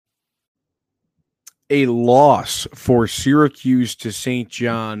a loss for Syracuse to St.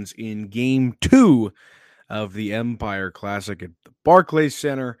 John's in Game 2 of the Empire Classic at the Barclays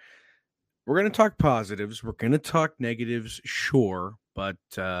Center. We're going to talk positives. We're going to talk negatives, sure. But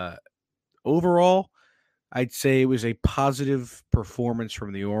overall, I'd say it was a positive performance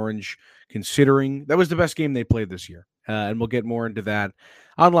from the Orange, considering that was the best game they played this year. And we'll get more into that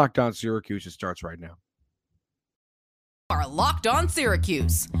on Locked On Syracuse. It starts right now. Are Locked On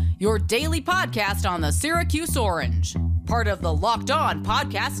Syracuse, your daily podcast on the Syracuse Orange, part of the Locked On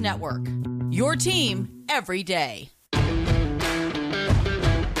Podcast Network. Your team every day.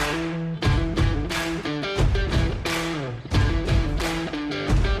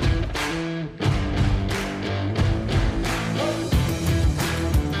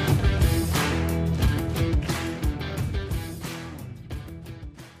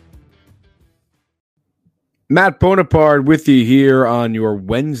 Matt Bonaparte with you here on your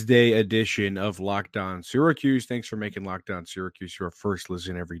Wednesday edition of Locked On Syracuse. Thanks for making Locked On Syracuse your first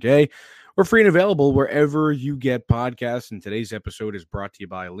listen every day. We're free and available wherever you get podcasts, and today's episode is brought to you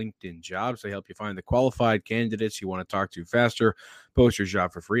by LinkedIn Jobs. They help you find the qualified candidates you want to talk to faster. Post your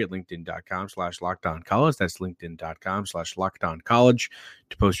job for free at linkedin.com/lockedoncollege. That's linkedin.com/lockedoncollege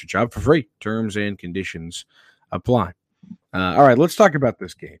to post your job for free. Terms and conditions apply. All right, let's talk about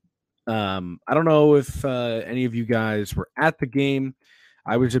this game. I don't know if any of you guys were at the game.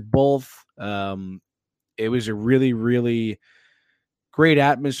 I was at both. It was a really, really great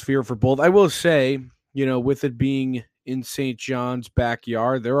atmosphere for both. I will say, with it being in St. John's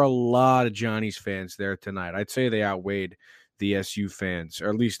backyard, there are a lot of Johnny's fans there tonight. I'd say they outweighed the SU fans, or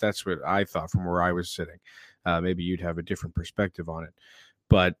at least that's what I thought from where I was sitting. Maybe you'd have a different perspective on it.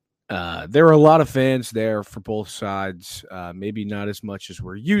 But there are a lot of fans there for both sides, maybe not as much as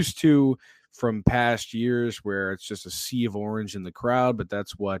we're used to from past years where it's just a sea of orange in the crowd, but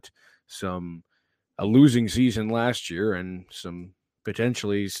that's what a losing season last year and some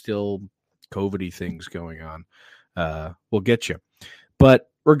potentially still COVID-y things going on will get you. But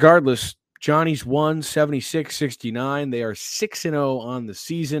regardless, Johnny's won 76-69. They are 6-0 on the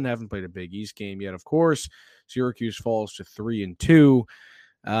season, haven't played a Big East game yet, of course. Syracuse falls to 3-2.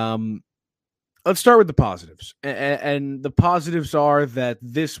 Let's start with the positives. And the positives are that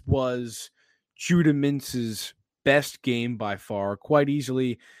this was Judah Mintz's best game by far, quite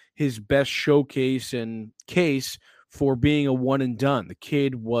easily his best showcase and case for being a one and done. The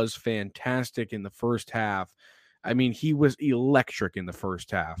kid was fantastic in the first half. I mean, he was electric in the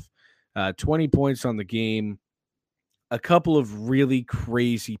first half. 20 points on the game, a couple of really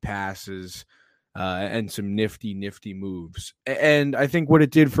crazy passes, and some nifty moves. And I think what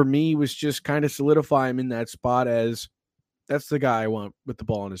it did for me was just kind of solidify him in that spot as that's the guy I want with the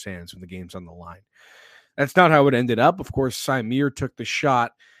ball in his hands when the game's on the line. That's not how it ended up. Of course, Symir took the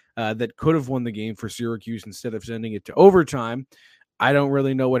shot that could have won the game for Syracuse instead of sending it to overtime. I don't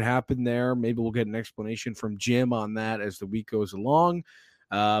really know what happened there. Maybe we'll get an explanation from Jim on that as the week goes along.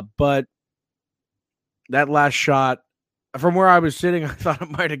 But that last shot, from where I was sitting, I thought it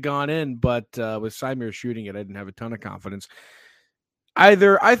might have gone in, but with Symir shooting it, I didn't have a ton of confidence. I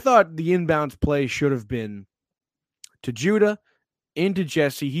thought the inbounds play should have been to Judah, into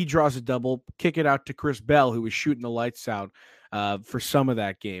Jesse. He draws a double, kick it out to Chris Bell, who was shooting the lights out for some of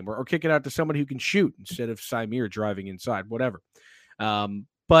that game, or kick it out to somebody who can shoot instead of Symir driving inside, whatever.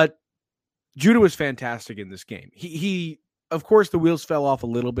 But Judah was fantastic in this game. He, of course, the wheels fell off a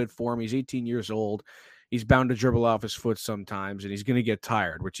little bit for him. He's 18 years old. He's bound to dribble off his foot sometimes, and he's going to get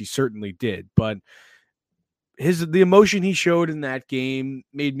tired, which he certainly did. But the emotion he showed in that game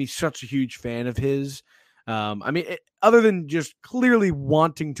made me such a huge fan of his. Other than just clearly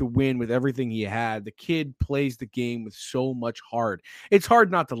wanting to win with everything he had, the kid plays the game with so much heart. It's hard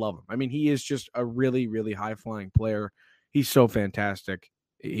not to love him. I mean, he is just a really, really high-flying player. He's so fantastic.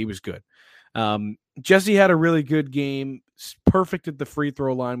 He was good. Jesse had a really good game, perfect at the free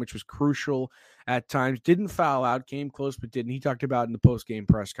throw line, which was crucial at times. Didn't foul out, came close, but didn't. He talked about in the post-game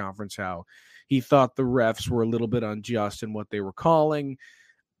press conference how he thought the refs were a little bit unjust in what they were calling.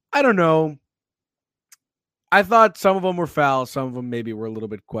 I don't know. I thought some of them were foul. Some of them maybe were a little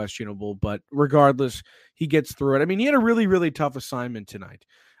bit questionable, but regardless, he gets through it. I mean, he had a really, really tough assignment tonight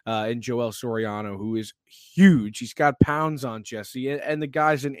in Joel Soriano, who is huge. He's got pounds on Jesse, and the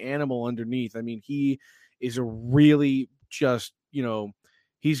guy's an animal underneath. I mean, he is a really just,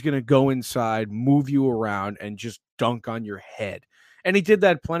 he's going to go inside, move you around, and just dunk on your head. And he did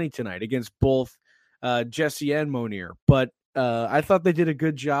that plenty tonight against both Jesse and Monir. But I thought they did a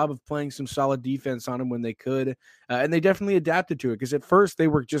good job of playing some solid defense on him when they could. And they definitely adapted to it because at first they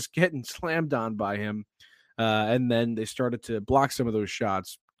were just getting slammed on by him. And then they started to block some of those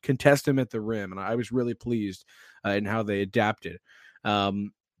shots. contest him at the rim, and I was really pleased in how they adapted.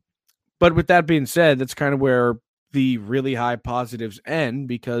 But with that being said, that's kind of where the really high positives end,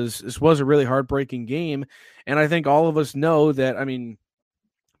 because this was a really heartbreaking game. And I think all of us know that, I mean,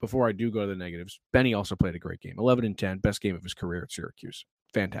 before I do go to the negatives, Benny also played a great game. 11-10, best game of his career at Syracuse.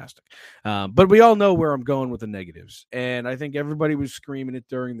 Fantastic. But we all know where I'm going with the negatives. And I think everybody was screaming it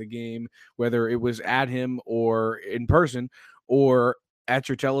during the game, whether it was at him or in person or at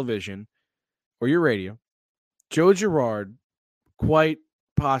your television or your radio. Joe Girard quite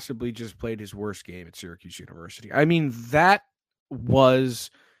possibly just played his worst game at Syracuse University. I mean, that was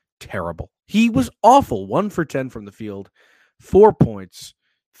terrible. He was awful. 1 for 10 from the field, 4 points,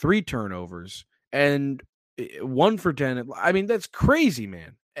 3 turnovers, and 1 for 10. I mean, that's crazy,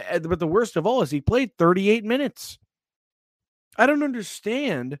 man. But the worst of all is he played 38 minutes. I don't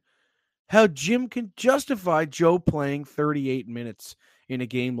understand how Jim can justify Joe playing 38 minutes in a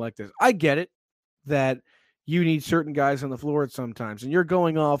game like this. I get it that you need certain guys on the floor at sometimes, and you're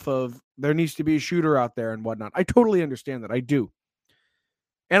going off of there needs to be a shooter out there and whatnot. I totally understand that. I do.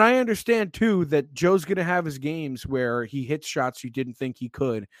 And I understand, too, that Joe's going to have his games where he hits shots you didn't think he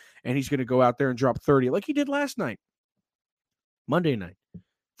could, and he's going to go out there and drop 30 like he did last night. Monday night.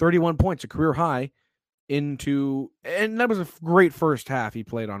 31 points, a career high, and that was a great first half he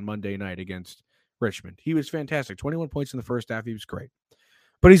played on Monday night against Richmond. He was fantastic. 21 points in the first half. He was great.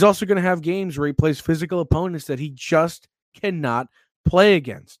 But he's also going to have games where he plays physical opponents that he just cannot play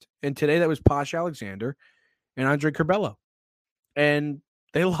against. And today that was Posh Alexander and Andre Curbelo. And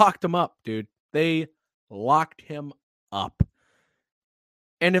they locked him up, dude. They locked him up.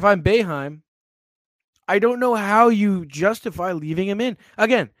 And if I'm Boeheim, I don't know how you justify leaving him in.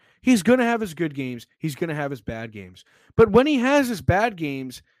 Again, he's going to have his good games. He's going to have his bad games. But when he has his bad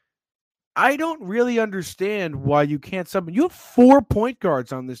games, I don't really understand why you can't sub him. You have 4 point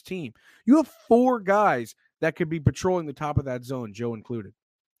guards on this team. You have 4 guys that could be patrolling the top of that zone, Joe included.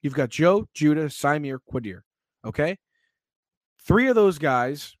 You've got Joe, Judah, Symir, Quadir. Okay? 3 of those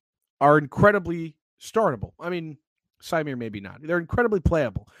guys are incredibly startable. I mean, Symir maybe not. They're incredibly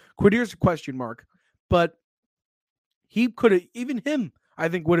playable. Quadir's a question mark, but he could have, even him, I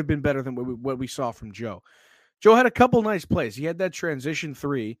think, would have been better than what we saw from Joe. Joe had a couple nice plays. He had that transition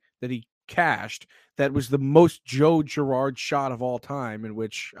 3 that he cashed that was the most Joe Girard shot of all time, in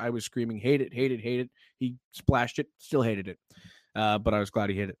which I was screaming, hate it, hate it, hate it. He splashed it, still hated it. But I was glad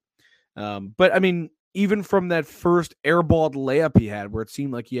he hit it. But I mean, even from that first airballed layup he had, where it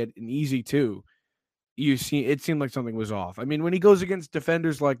seemed like he had an easy 2, it seemed like something was off. I mean, when he goes against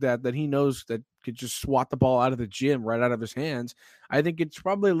defenders like that he knows that could just swat the ball out of the gym right out of his hands, I think it's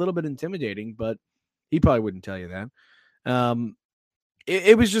probably a little bit intimidating, but he probably wouldn't tell you that.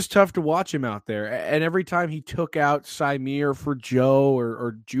 It was just tough to watch him out there. And every time he took out Symir for Joe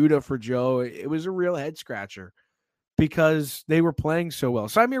or Judah for Joe, it was a real head scratcher because they were playing so well.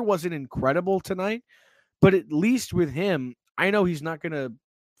 Symir wasn't incredible tonight, but at least with him, I know he's not going to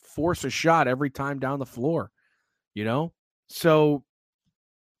force a shot every time down the floor, you know? So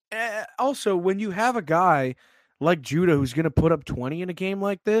also, when you have a guy like Judah who's going to put up 20 in a game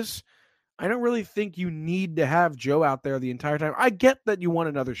like this, I don't really think you need to have Joe out there the entire time. I get that you want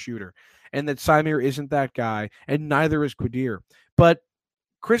another shooter and that Symir isn't that guy, and neither is Quadir. But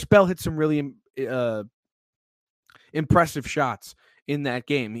Chris Bell hit some really impressive shots in that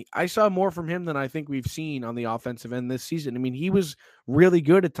game. I saw more from him than I think we've seen on the offensive end this season. I mean, he was really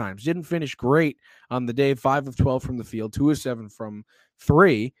good at times. Didn't finish great on the day, 5 of 12 from the field, 2 of 7 from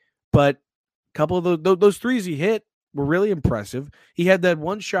 3. But a couple of those threes he hit were really impressive. He had that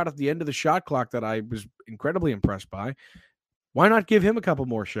one shot at the end of the shot clock that I was incredibly impressed by. Why not give him a couple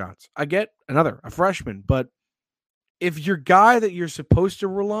more shots? I get a freshman, but if your guy that you're supposed to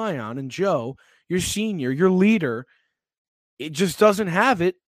rely on, and Joe, your senior, your leader, it just doesn't have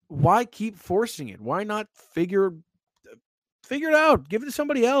it, why keep forcing it? Why not figure it out? Give it to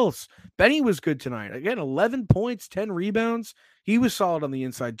somebody else. Benny was good tonight. Again, 11 points, 10 rebounds. He was solid on the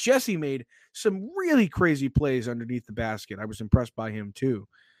inside. Jesse made some really crazy plays underneath the basket. I was impressed by him too.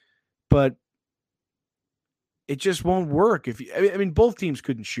 But it just won't work. I mean, both teams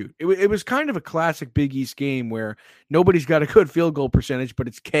couldn't shoot. It was kind of a classic Big East game where nobody's got a good field goal percentage, but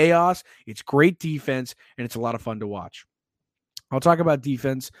it's chaos, it's great defense, and it's a lot of fun to watch. I'll talk about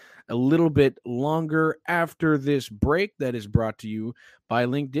defense a little bit longer after this break that is brought to you by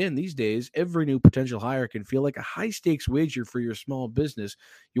LinkedIn. These days, every new potential hire can feel like a high-stakes wager for your small business.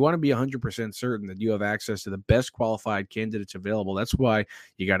 You want to be 100% certain that you have access to the best qualified candidates available. That's why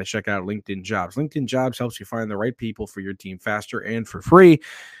you got to check out LinkedIn Jobs. LinkedIn Jobs helps you find the right people for your team faster and for free.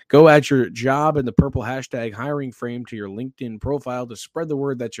 Go add your job in the purple hashtag hiring frame to your LinkedIn profile to spread the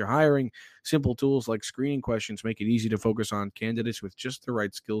word that you're hiring. Simple tools like screening questions make it easy to focus on candidates with just the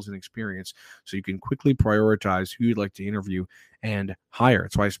right skills and experience so you can quickly prioritize who you'd like to interview and hire.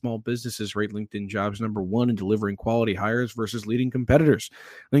 It's why small businesses rate LinkedIn Jobs #1 in delivering quality hires versus leading competitors.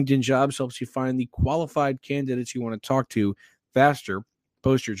 LinkedIn Jobs helps you find the qualified candidates you want to talk to faster.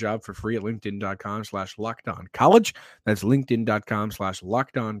 Post your job for free at linkedin.com/lockedoncollege. That's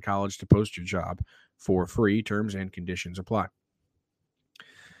linkedin.com/lockedoncollege to post your job for free. Terms and conditions apply.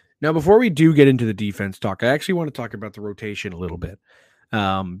 Now, before we do get into the defense talk, I actually want to talk about the rotation a little bit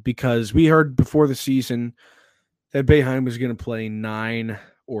because we heard before the season that Boeheim was going to play 9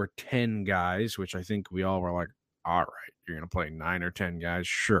 or 10 guys, which I think we all were like, all right, you're going to play 9 or 10 guys?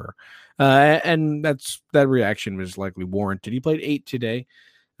 Sure. And that reaction was likely warranted. He played 8 today.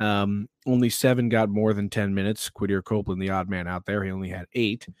 Only 7 got more than 10 minutes. Quadir Copeland, the odd man out there, he only had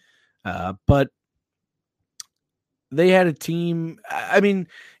 8. But they had a team. I mean,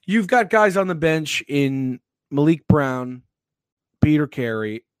 you've got guys on the bench in Malik Brown, Peter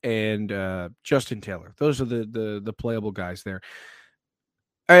Carey, and Justin Taylor. Those are the playable guys there.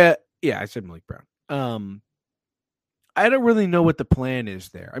 Yeah, I said Malik Brown. I don't really know what the plan is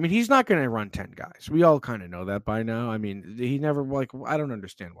there. I mean, he's not going to run 10 guys. We all kind of know that by now. I mean, he never, I don't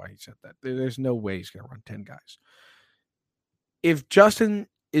understand why he said that. There's no way he's going to run 10 guys. If Justin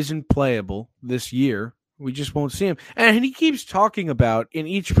isn't playable this year, we just won't see him. And he keeps talking about in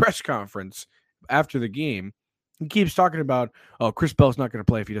each press conference after the game, he keeps talking about, oh, Chris Bell's not going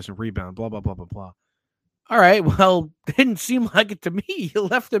to play if he doesn't rebound, blah, blah, blah, blah, blah. All right, well, it didn't seem like it to me. You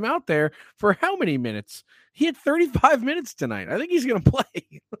left him out there for how many minutes? He had 35 minutes tonight. I think he's going to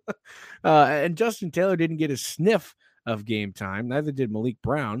play. And Justin Taylor didn't get a sniff of game time. Neither did Malik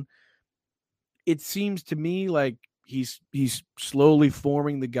Brown. It seems to me like he's slowly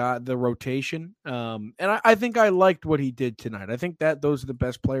forming the rotation. And I think I liked what he did tonight. I think that those are the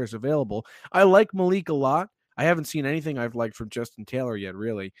best players available. I like Malik a lot. I haven't seen anything I've liked from Justin Taylor yet,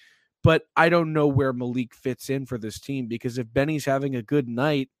 really. But I don't know where Malik fits in for this team because if Benny's having a good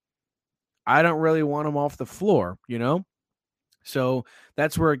night, I don't really want him off the floor, you know? So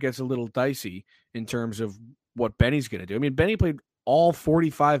that's where it gets a little dicey in terms of what Benny's going to do. I mean, Benny played all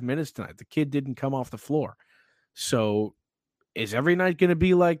 45 minutes tonight. The kid didn't come off the floor. So is every night going to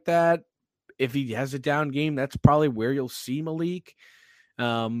be like that? If he has a down game, that's probably where you'll see Malik.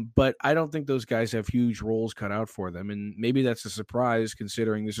 But I don't think those guys have huge roles cut out for them. And maybe that's a surprise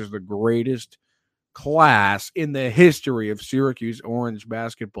considering this is the greatest class in the history of Syracuse Orange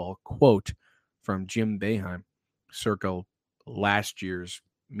basketball. Quote from Jim Boeheim, circa last year's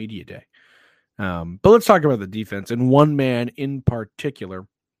media day. But let's talk about the defense. And one man in particular,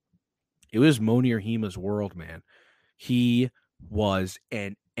 it was Monier Hima's world, man. He was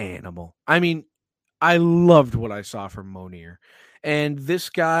an animal. I mean, I loved what I saw from Monier. And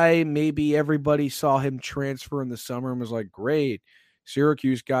this guy, maybe everybody saw him transfer in the summer and was like, great,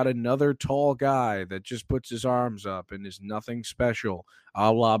 Syracuse got another tall guy that just puts his arms up and is nothing special,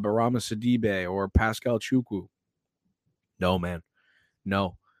 a la Barama Sidibe or Pascal Chukwu. No, man.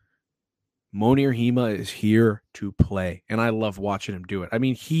 No. Monier Hima is here to play, and I love watching him do it. I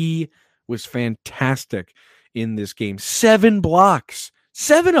mean, he was fantastic in this game. 7 blocks.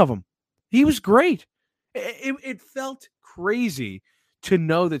 7 of them. He was great. It felt crazy to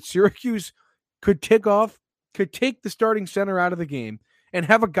know that Syracuse could take the starting center out of the game and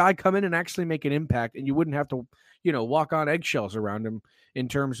have a guy come in and actually make an impact, and you wouldn't have to, walk on eggshells around him in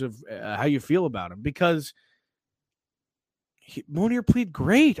terms of how you feel about him because Monier played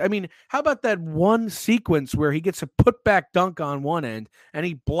great. I mean, how about that one sequence where he gets a putback dunk on one end and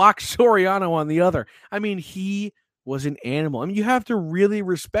he blocks Soriano on the other? I mean, he was an animal. I mean, you have to really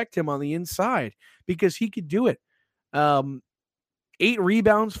respect him on the inside because he could do it. 8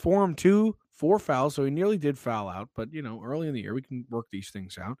 rebounds for him, 4 fouls, so he nearly did foul out. But, early in the year, we can work these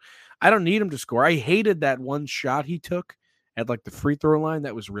things out. I don't need him to score. I hated that one shot he took at, the free throw line.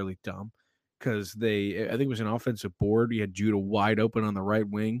 That was really dumb because I think it was an offensive board. He had Judah wide open on the right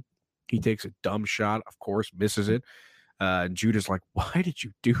wing. He takes a dumb shot, of course, misses it. And Judah's like, why did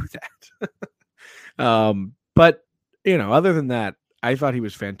you do that? But, other than that, I thought he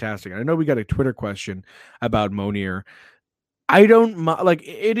was fantastic. I know we got a Twitter question about Monier. I don't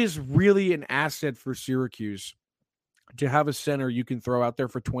it is really an asset for Syracuse to have a center you can throw out there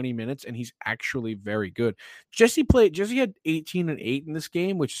for 20 minutes, and he's actually very good. Jesse had 18 and 8 in this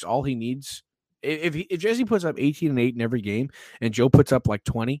game, which is all he needs. If Jesse puts up 18 and 8 in every game, and Joe puts up like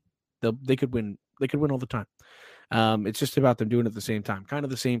 20, they could win. They could win all the time. It's just about them doing it at the same time. Kind of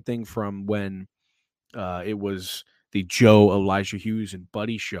the same thing from when it was the Joe, Elijah Hughes, and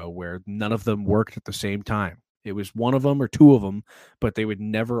Buddy show, where none of them worked at the same time. It was one of them or two of them, but they would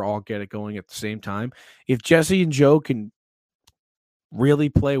never all get it going at the same time. If Jesse and Joe can really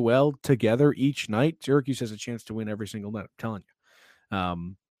play well together each night, Syracuse has a chance to win every single night. I'm telling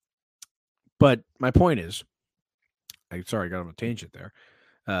you. But my point is, I got on a tangent there.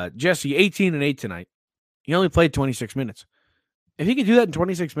 Jesse, 18 and 8 tonight. He only played 26 minutes. If he can do that in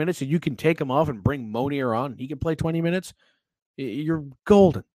 26 minutes and you can take him off and bring Monier on, he can play 20 minutes, you're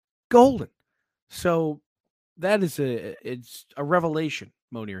golden. Golden. So that is it's a revelation,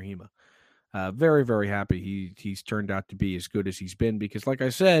 Monier Hema. Very, very happy he's turned out to be as good as he's been, because like I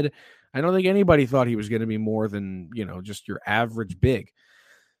said, I don't think anybody thought he was going to be more than, just your average big.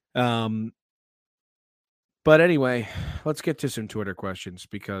 But anyway, let's get to some Twitter questions,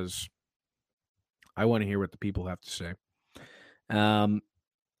 because I want to hear what the people have to say.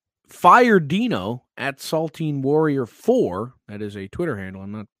 Fire Dino at Saltine Warrior 4, that is a Twitter handle,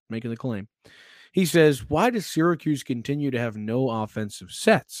 I'm not making the claim. He says, why does Syracuse continue to have no offensive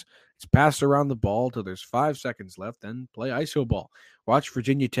sets? It's pass around the ball till there's 5 seconds left, then play iso ball. Watch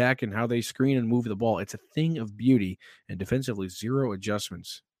Virginia Tech and how they screen and move the ball. It's a thing of beauty, and defensively, 0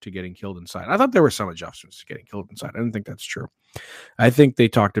 adjustments to getting killed inside. I thought there were some adjustments to getting killed inside. I didn't think that's true. I think they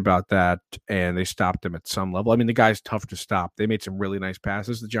talked about that, and they stopped him at some level. I mean, the guy's tough to stop. They made some really nice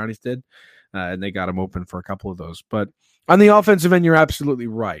passes, the Johnnies did, and they got him open for a couple of those. But on the offensive end, you're absolutely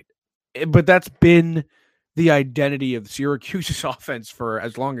right. But that's been the identity of Syracuse's offense for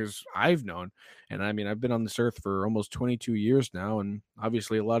as long as I've known. And I mean, I've been on this earth for almost 22 years now, and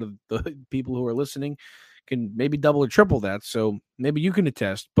obviously a lot of the people who are listening can maybe double or triple that. So maybe you can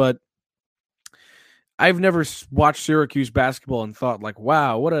attest, but I've never watched Syracuse basketball and thought like,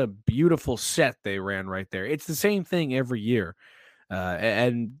 wow, what a beautiful set they ran right there. It's the same thing every year.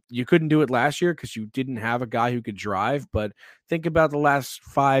 And you couldn't do it last year because you didn't have a guy who could drive. But think about the last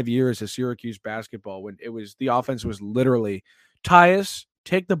 5 years of Syracuse basketball, when the offense was literally Tyus,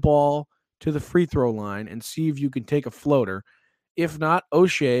 take the ball to the free throw line and see if you can take a floater. If not,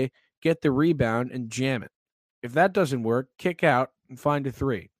 O'Shea, get the rebound and jam it. If that doesn't work, kick out and find a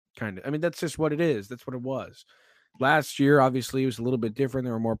three. Kind of. I mean, that's just what it is. That's what it was. Last year, obviously, it was a little bit different.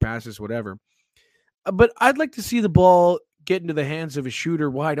 There were more passes, whatever. But I'd like to see the ball get into the hands of a shooter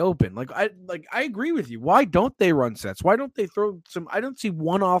wide open. I agree with you. Why don't they run sets? Why don't they throw some? I don't see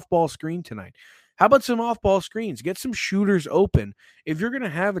one off-ball screen tonight. How about some off-ball screens? Get some shooters open. If you're going to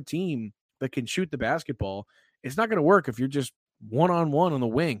have a team that can shoot the basketball, it's not going to work if you're just one-on-one on the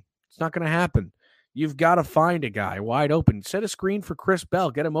wing. It's not going to happen. You've got to find a guy wide open. Set a screen for Chris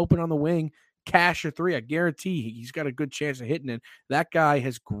Bell. Get him open on the wing. Cash a three. I guarantee he's got a good chance of hitting it. That guy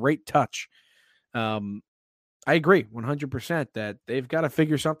has great touch. I agree 100% that they've got to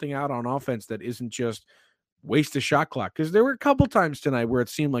figure something out on offense that isn't just waste a shot clock. Because there were a couple times tonight where it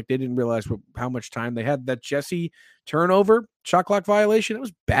seemed like they didn't realize how much time they had. That Jesse turnover, shot clock violation, it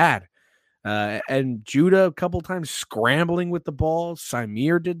was bad. And Judah a couple times scrambling with the ball.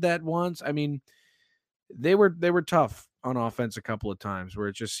 Symir did that once. I mean, they were tough on offense a couple of times where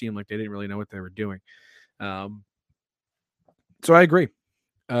it just seemed like they didn't really know what they were doing. So I agree.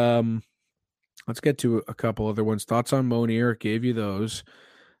 Let's get to a couple other ones. Thoughts on Monier? Gave you those.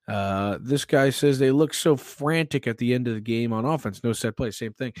 This guy says they look so frantic at the end of the game on offense. No set play.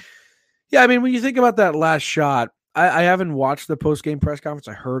 Same thing. Yeah, I mean, when you think about that last shot, I haven't watched the post-game press conference.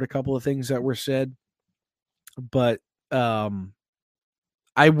 I heard a couple of things that were said. But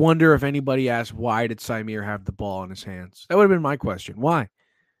I wonder if anybody asked, why did Symir have the ball in his hands? That would have been my question. Why?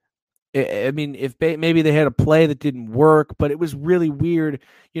 I mean, if maybe they had a play that didn't work, but it was really weird.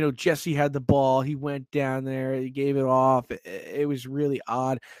 Jesse had the ball. He went down there. He gave it off. It was really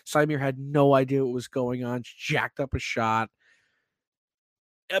odd. Symir had no idea what was going on. Jacked up a shot.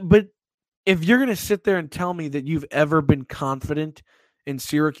 But if you're going to sit there and tell me that you've ever been confident in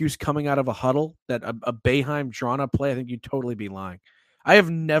Syracuse coming out of a huddle, that a Boeheim drawn-up play, I think you'd totally be lying. I have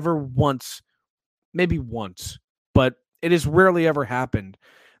never once, maybe once, but it has rarely ever happened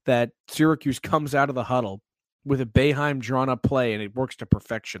that Syracuse comes out of the huddle with a Boeheim drawn-up play and it works to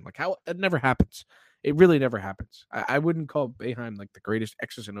perfection. It never happens. It really never happens. I wouldn't call Boeheim like the greatest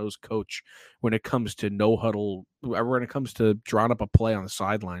X's and O's coach when it comes to no huddle, or when it comes to drawing up a play on the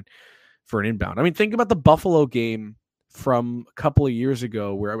sideline for an inbound. I mean, think about the Buffalo game from a couple of years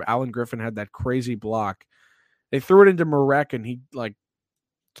ago where Alan Griffin had that crazy block They threw it into Marek and he like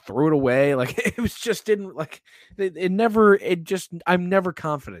threw it away. Like it was just didn't like I'm never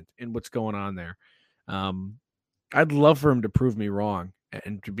confident in what's going on there. I'd love for him to prove me wrong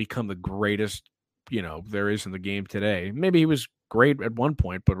and to become the greatest, there is in the game today. Maybe he was great at one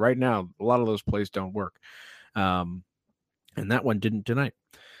point, but right now a lot of those plays don't work. And that one didn't tonight.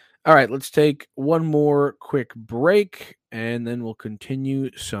 All right, let's take one more quick break, and then we'll continue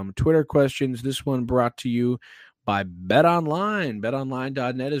some Twitter questions. This one brought to you by BetOnline.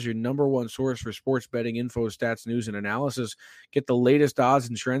 BetOnline.net is your number one source for sports betting info, stats, news, and analysis. Get the latest odds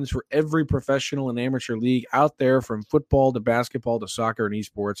and trends for every professional and amateur league out there, from football to basketball to soccer and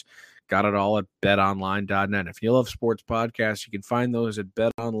esports. Got it all at BetOnline.net. If you love sports podcasts, you can find those at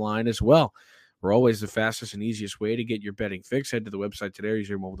BetOnline as well. We're always the fastest and easiest way to get your betting fix. Head to the website today or use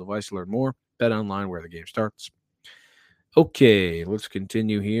your mobile device to learn more. Bet online, where the game starts. Okay, let's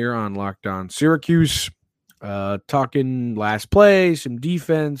continue here on Locked On Syracuse. Talking last play, some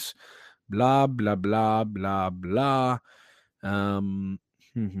defense, blah, blah, blah, blah, blah.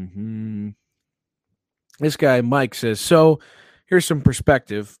 This guy, Mike, says, so here's some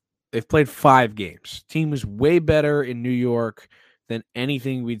perspective. They've played 5 games. Team is way better in New York than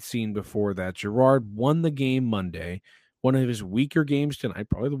anything we'd seen before that. Girard won the game Monday, one of his weaker games tonight,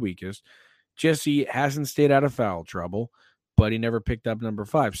 probably the weakest. Jesse hasn't stayed out of foul trouble, but he never picked up number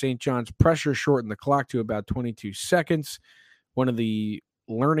 5. St. John's pressure shortened the clock to about 22 seconds. One of the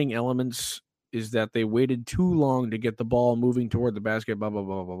learning elements is that they waited too long to get the ball moving toward the basket, blah, blah,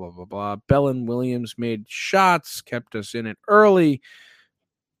 blah, blah, blah, blah, blah. Bellin Williams made shots, kept us in it early,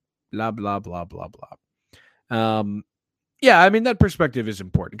 blah, blah, blah, blah, blah. Yeah, I mean, that perspective is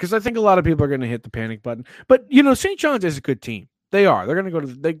important because I think a lot of people are going to hit the panic button. But, St. John's is a good team. They are. They're going to go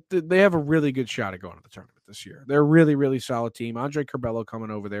to they have a really good shot at going to the tournament this year. They're a really, really solid team. Andre Curbelo coming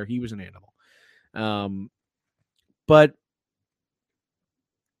over there. He was an animal. But,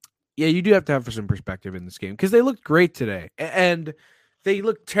 yeah, you do have to have some perspective in this game because they looked great today. And they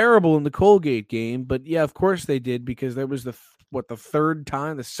looked terrible in the Colgate game. But, yeah, of course they did because that was the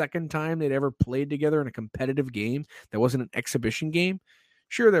second time they'd ever played together in a competitive game that wasn't an exhibition game.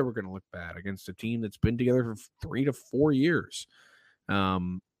 Sure, they were going to look bad against a team that's been together for 3 to 4 years.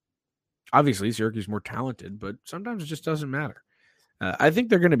 Obviously, Syracuse is more talented, but sometimes it just doesn't matter. I think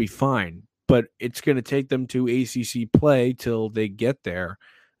they're going to be fine, but it's going to take them to ACC play till they get there.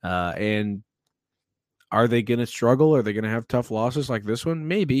 And are they going to struggle? Are they going to have tough losses like this one?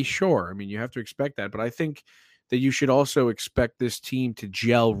 Maybe, sure. I mean, you have to expect that, but I think that you should also expect this team to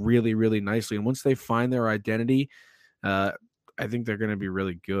gel really, really nicely. And once they find their identity, I think they're going to be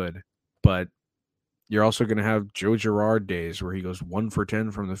really good. But you're also going to have Joe Girard days where he goes 1 for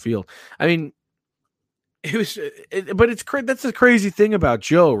 10 from the field. I mean, that's the crazy thing about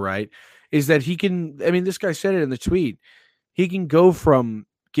Joe, right? Is that he can, I mean, this guy said it in the tweet. He can go from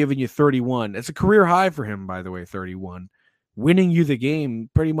giving you 31. It's a career high for him, by the way, 31. Winning you the game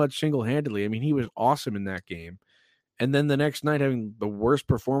pretty much single-handedly. I mean, he was awesome in that game. And then the next night having the worst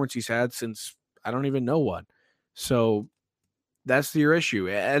performance he's had since I don't even know what. So that's your issue.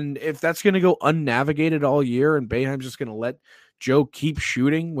 And if that's going to go unnavigated all year and Boeheim's just going to let Joe keep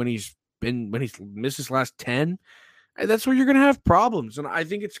shooting when he's missed his last 10, that's where you're going to have problems. And I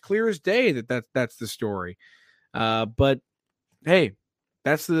think it's clear as day that's the story. But hey,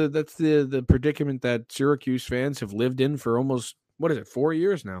 that's the predicament that Syracuse fans have lived in for almost, 4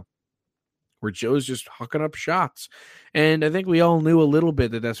 years now, where Joe's just hucking up shots. And I think we all knew a little bit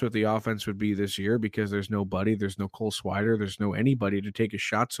that that's what the offense would be this year because there's no Cole Swider, there's no anybody to take his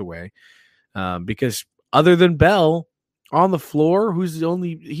shots away. Because other than Bell on the floor, he's the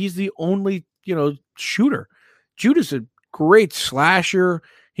only, shooter. Judah's a great slasher.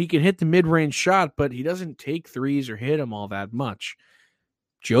 He can hit the mid-range shot, but he doesn't take threes or hit them all that much.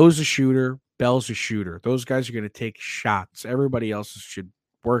 Joe's a shooter. Bell's a shooter. Those guys are going to take shots. Everybody else should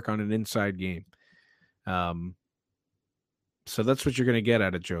work on an inside game. So that's what you're going to get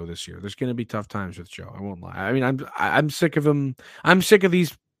out of Joe this year. There's going to be tough times with Joe. I won't lie. I mean, I'm sick of him. I'm sick of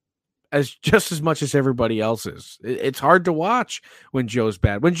these just as much as everybody else is. It's hard to watch when Joe's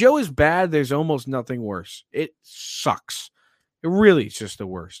bad. When Joe is bad, there's almost nothing worse. It sucks. It really is just the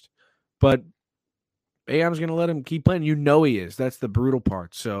worst. But Boeheim's going to let him keep playing. He is. That's the brutal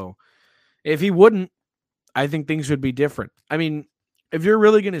part. So if he wouldn't, I think things would be different. I mean, if you're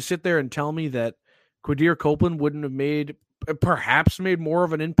really going to sit there and tell me that Quadir Copeland wouldn't have perhaps made more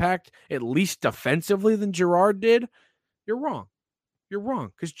of an impact, at least defensively, than Girard did, you're wrong. You're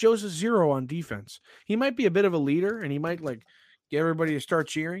wrong because Joe's a 0 on defense. He might be a bit of a leader and he might get everybody to start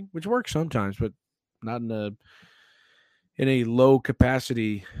cheering, which works sometimes, but not in a low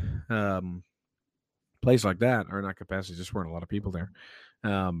capacity place like that, or not capacity, just weren't a lot of people there.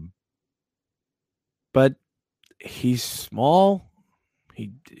 But he's small.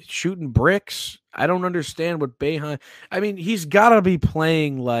 He's shooting bricks. I don't understand what Boeheim. I mean, he's got to be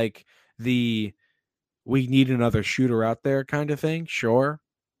playing like the we need another shooter out there kind of thing. Sure.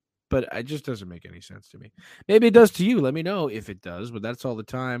 But it just doesn't make any sense to me. Maybe it does to you. Let me know if it does. But that's all the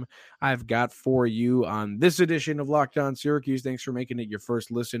time I've got for you on this edition of Locked On Syracuse. Thanks for making it your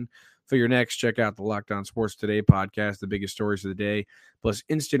first listen. For your next, check out the Locked On Sports Today podcast, the biggest stories of the day, plus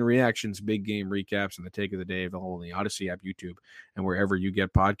instant reactions, big game recaps, and the take of the day available on the Odyssey app, YouTube, and wherever you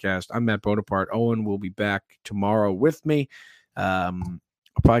get podcasts. I'm Matt Bonaparte. Owen will be back tomorrow with me. I'll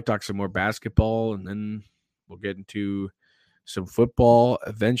probably talk some more basketball, and then we'll get into some football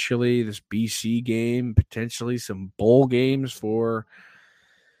eventually, this BC game, potentially some bowl games for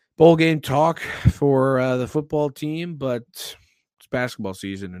bowl game talk for the football team, but it's basketball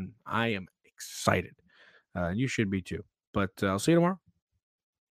season and I am excited. You should be too, but I'll see you tomorrow.